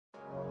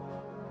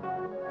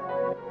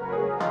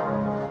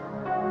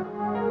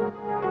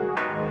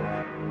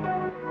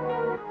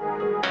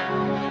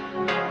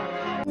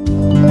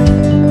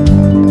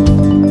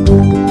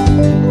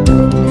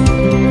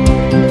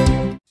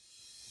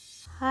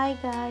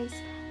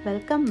guys,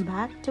 welcome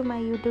back to my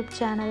YouTube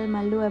channel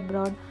Mallu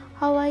Abroad.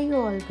 How are you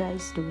all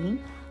guys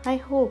doing? I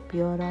hope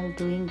you are all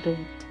doing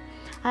great.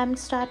 I'm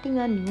starting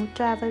a new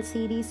travel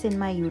series in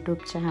my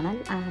YouTube channel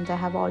and I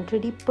have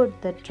already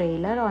put the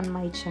trailer on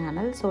my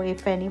channel. So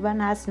if anyone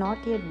has not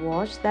yet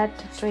watched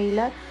that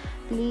trailer,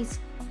 please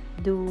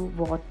do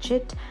watch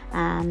it,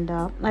 and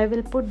I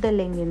will put the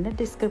link in the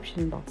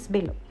description box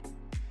below.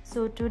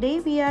 So today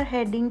we are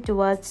heading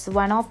towards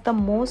one of the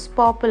most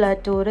popular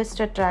tourist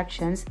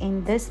attractions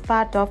in this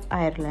part of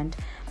Ireland,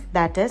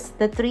 that is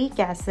the Three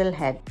Castle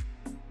Head.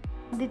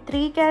 The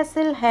Three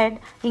Castle Head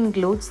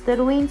includes the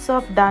ruins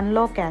of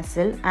Dunloe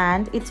Castle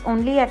and it's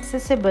only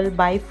accessible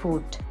by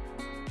foot.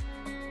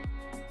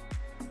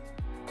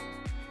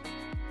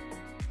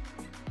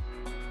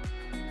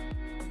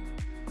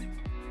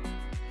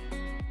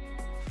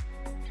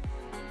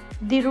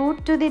 The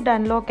route to the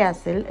Dunloe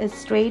Castle is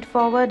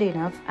straightforward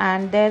enough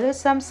and there is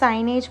some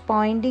signage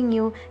pointing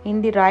you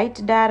in the right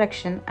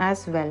direction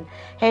as well.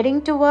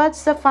 Heading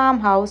towards the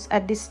farmhouse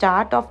at the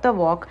start of the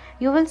walk,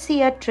 you will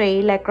see a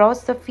trail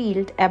across the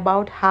field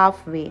about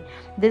halfway.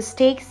 This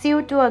takes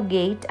you to a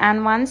gate,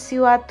 and once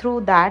you are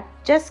through that,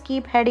 just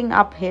keep heading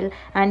uphill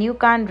and you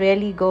can't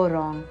really go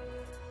wrong.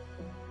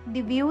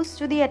 The views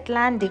to the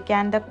Atlantic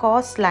and the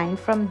coastline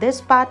from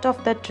this part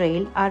of the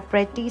trail are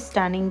pretty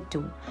stunning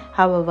too.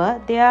 However,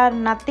 they are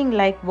nothing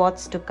like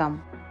what's to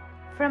come.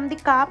 From the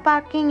car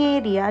parking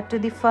area to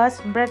the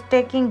first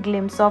breathtaking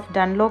glimpse of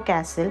Dunloe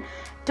Castle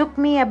took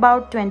me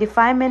about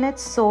 25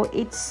 minutes, so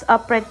it's a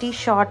pretty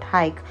short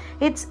hike.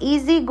 It's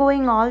easy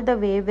going all the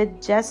way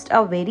with just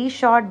a very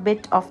short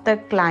bit of the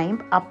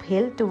climb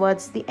uphill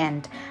towards the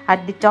end.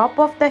 At the top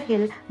of the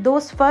hill,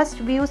 those first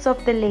views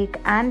of the lake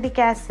and the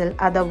castle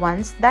are the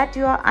ones that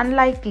you are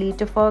unlikely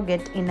to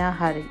forget in a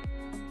hurry.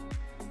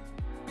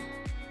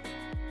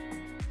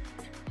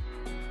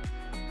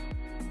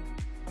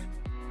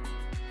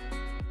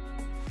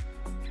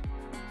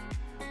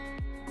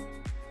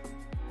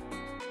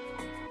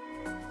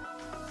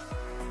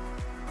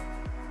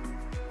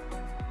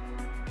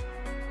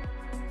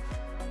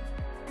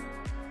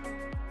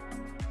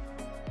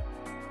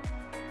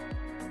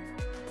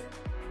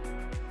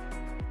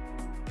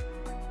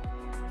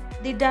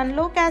 The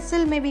Dunloe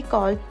Castle may be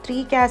called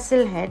Three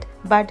Castle Head,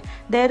 but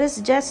there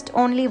is just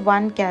only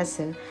one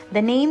castle.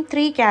 The name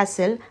Three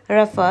Castle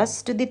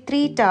refers to the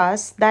three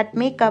towers that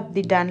make up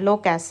the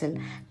Dunloe Castle.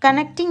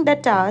 Connecting the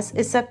towers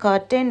is a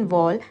curtain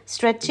wall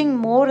stretching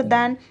more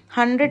than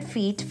 100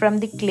 feet from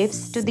the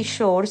cliffs to the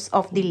shores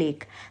of the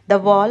lake. The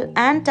wall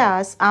and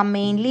towers are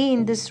mainly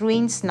in these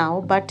ruins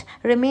now, but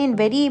remain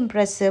very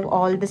impressive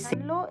all the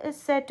same. Mallu is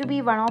said to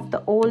be one of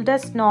the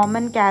oldest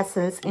Norman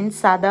castles in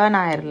southern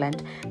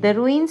Ireland. The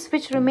ruins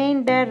which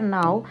remain there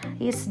now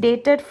is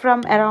dated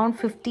from around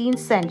 15th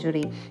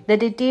century. The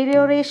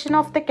deterioration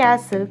of the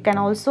castle can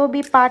also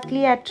be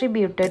partly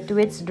attributed to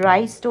its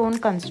dry stone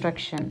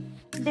construction.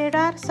 There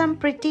are some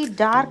pretty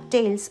dark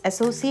tales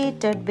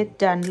associated with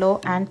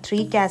Dunloe and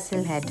Three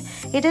Castle Head.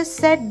 It is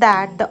said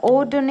that the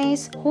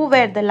O'Donneys, who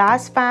were the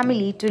last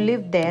family to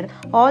live there,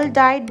 all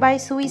died by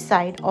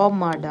suicide or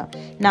murder.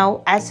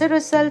 Now, as a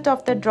result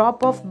of the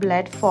drop of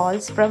blood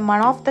falls from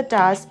one of the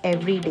towers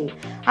every day.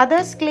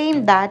 Others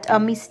claim that a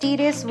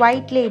mysterious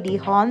white lady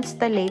haunts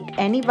the lake.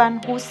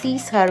 Anyone who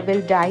sees her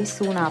will die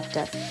soon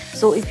after.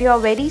 So if you are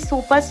very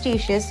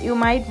superstitious, you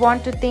might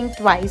want to think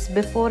twice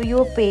before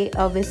you pay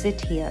a visit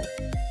here.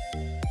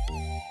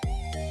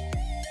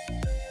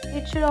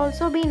 It should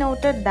also be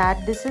noted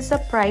that this is a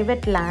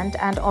private land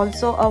and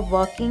also a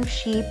working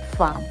sheep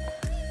farm.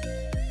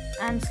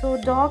 And so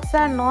dogs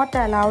are not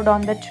allowed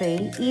on the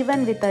trail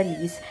even with a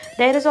leash.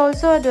 There is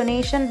also a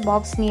donation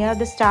box near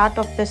the start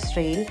of this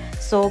trail,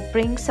 so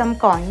bring some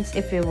coins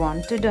if you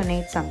want to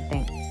donate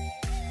something.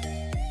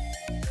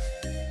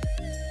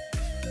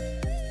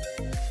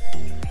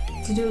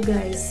 Did you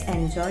guys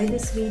enjoy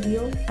this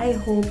video? I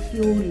hope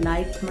you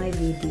liked my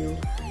video.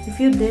 If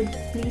you did,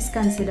 please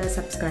consider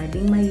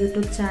subscribing my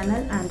YouTube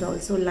channel and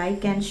also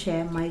like and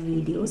share my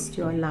videos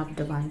to your loved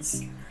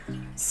ones.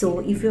 So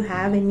if you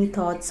have any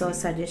thoughts or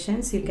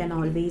suggestions, you can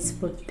always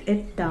put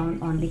it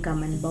down on the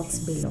comment box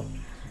below.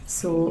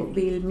 So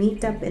we'll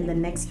meet up in the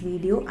next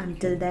video.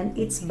 Until then,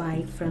 it's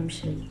bye from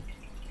Shri.